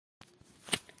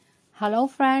Hello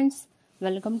friends,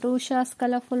 welcome to Usha's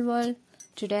Colorful World.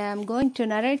 Today I am going to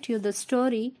narrate you the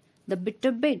story The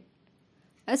Bitter Bit.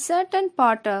 A certain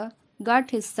potter got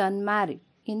his son married.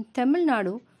 In Tamil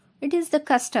Nadu, it is the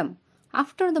custom,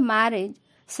 after the marriage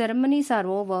ceremonies are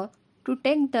over, to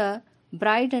take the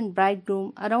bride and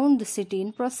bridegroom around the city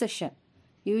in procession.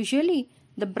 Usually,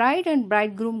 the bride and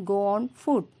bridegroom go on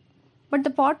foot, but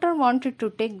the potter wanted to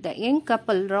take the young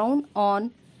couple round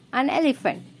on an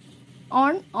elephant.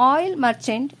 An oil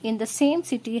merchant in the same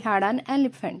city had an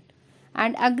elephant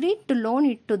and agreed to loan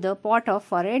it to the potter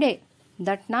for a day.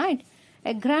 That night,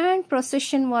 a grand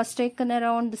procession was taken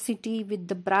around the city with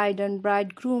the bride and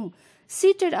bridegroom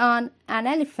seated on an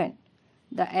elephant.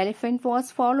 The elephant was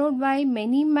followed by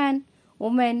many men,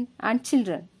 women, and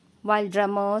children, while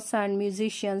drummers and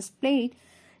musicians played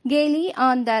gaily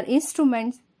on their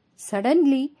instruments.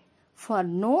 Suddenly, for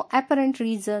no apparent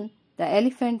reason, the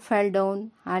elephant fell down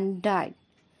and died.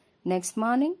 Next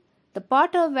morning, the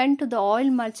potter went to the oil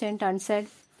merchant and said,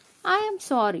 "I am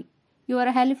sorry, your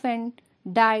elephant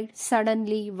died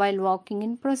suddenly while walking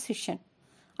in procession.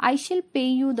 I shall pay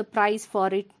you the price for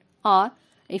it, or,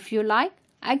 if you like,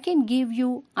 I can give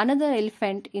you another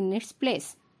elephant in its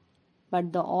place."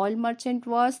 But the oil merchant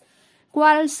was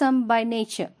quarrelsome by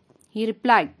nature. He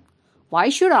replied, "Why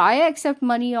should I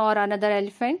accept money or another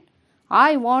elephant?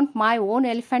 I want my own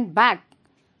elephant back."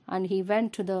 And he went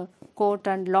to the court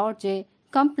and lodged a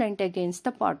complaint against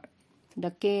the potter.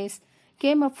 The case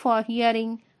came up for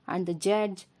hearing, and the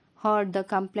judge heard the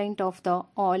complaint of the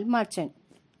oil merchant.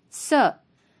 "Sir,"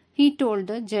 he told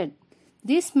the judge,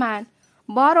 "this man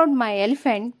borrowed my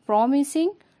elephant,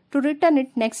 promising to return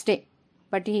it next day,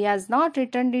 but he has not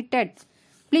returned it yet.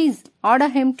 Please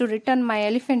order him to return my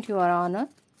elephant, Your Honor."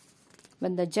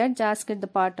 When the judge asked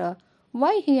the potter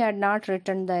why he had not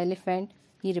returned the elephant,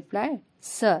 he replied,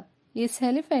 "Sir, his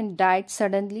elephant died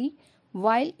suddenly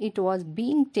while it was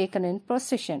being taken in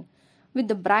procession, with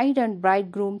the bride and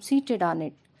bridegroom seated on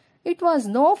it. It was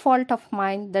no fault of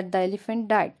mine that the elephant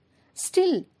died.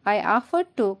 Still, I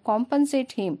offered to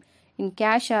compensate him in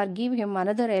cash or give him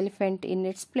another elephant in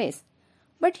its place.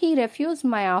 But he refused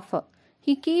my offer.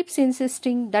 He keeps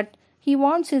insisting that he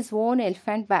wants his own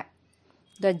elephant back."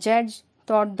 The judge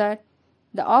thought that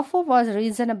the offer was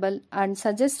reasonable and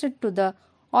suggested to the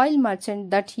oil merchant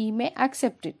that he may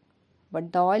accept it.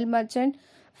 But the oil merchant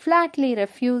flatly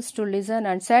refused to listen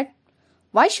and said,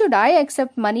 "Why should I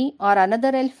accept money or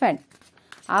another elephant?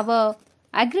 Our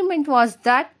agreement was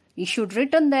that he should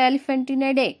return the elephant in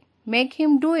a day. Make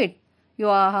him do it,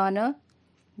 Your Honor."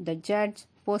 The judge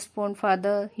postponed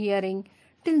further hearing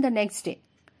till the next day.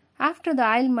 After the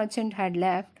oil merchant had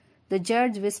left, the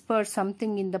judge whispered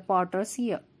something in the potter's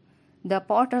ear. The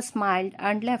potter smiled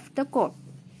and left the court.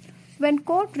 When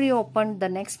court reopened the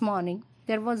next morning,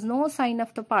 there was no sign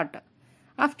of the potter.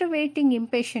 After waiting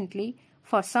impatiently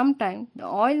for some time, the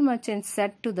oil merchant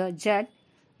said to the judge,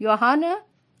 "Your Honor,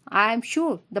 I am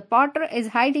sure the potter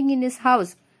is hiding in his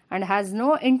house and has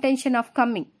no intention of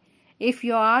coming. If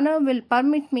Your Honor will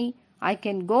permit me, I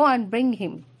can go and bring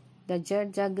him." The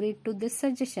judge agreed to this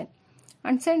suggestion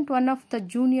and sent one of the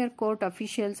junior court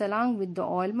officials along with the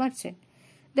oil merchant.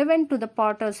 They went to the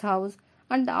potter's house,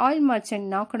 and the oil merchant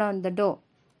knocked on the door.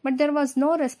 But there was no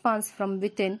response from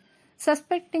within.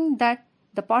 Suspecting that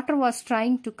the potter was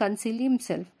trying to conceal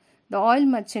himself, the oil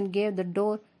merchant gave the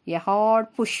door a hard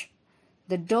push.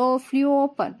 The door flew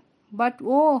open, but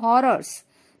oh horrors!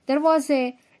 There was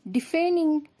a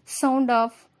deafening sound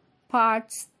of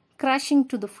parts crashing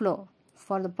to the floor,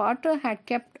 for the potter had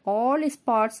kept all his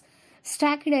pots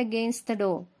stacked against the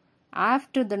door.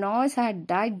 After the noise had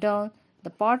died down,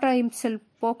 the potter himself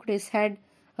poked his head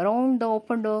round the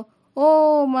open door.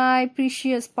 "Oh, my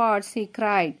precious pots," he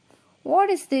cried.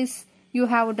 "What is this you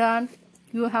have done?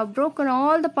 You have broken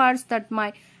all the pots that my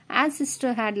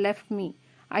ancestor had left me.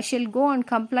 I shall go and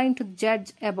complain to the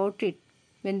judge about it."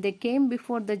 When they came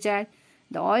before the judge,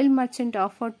 the oil merchant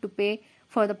offered to pay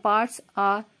for the pots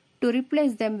or to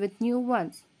replace them with new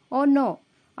ones. "Oh no,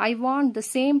 I want the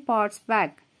same pots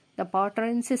back," the potter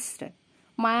insisted.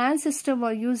 "My ancestors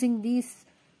were using these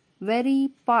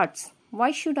very pots. Why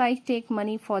should I take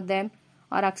money for them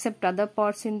or accept other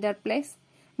pots in their place?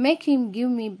 Make him give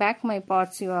me back my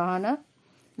pots, Your Honor."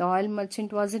 The oil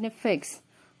merchant was in a fix.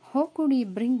 How could he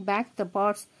bring back the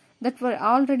pots that were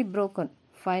already broken?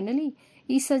 Finally,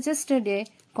 he suggested a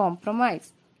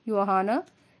compromise. "Your Honor,"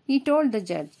 he told the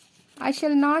judge, "I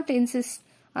shall not insist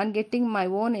on getting my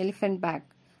own elephant back.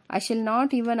 I shall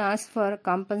not even ask for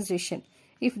compensation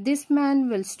if this man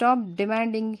will stop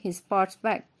demanding his pots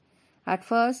back." At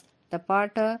first, the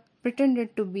potter pretended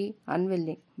to be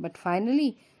unwilling, but finally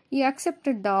He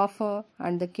accepted the offer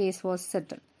and the case was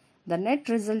settled. The net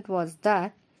result was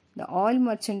that the oil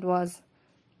merchant was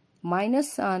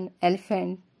minus an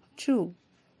elephant. True,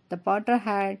 the potter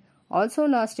had also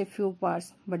lost a few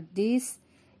parts, but these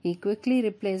he quickly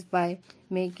replaced by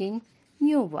making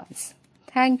new ones.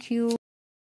 Thank you.